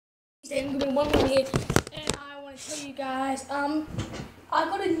and gonna be 1 minute, and I want to tell you guys, I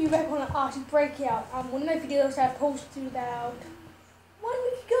got a new record on Arctic Breakout. One of my videos that I posted about 1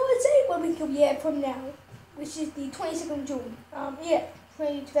 week ago, I'd say 1 week ago, yeah, from now, which is the 22nd of June,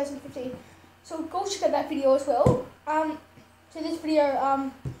 2015. So go check out that video as well. So this video,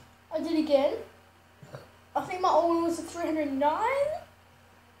 I did again. I think my old one was a 309.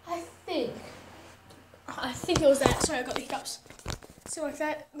 I think it was that. Sorry, I got the hiccups. So like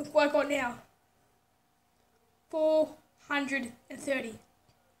that, look what I got now. 430.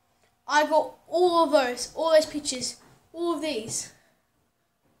 I got all of those pictures, all of these.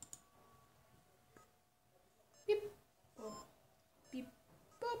 Beep, beep,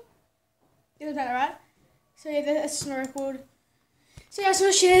 boop. Isn't that right? So yeah, that's my record. So yeah, I just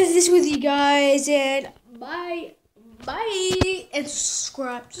want to share this with you guys, and bye, and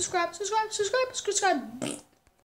subscribe.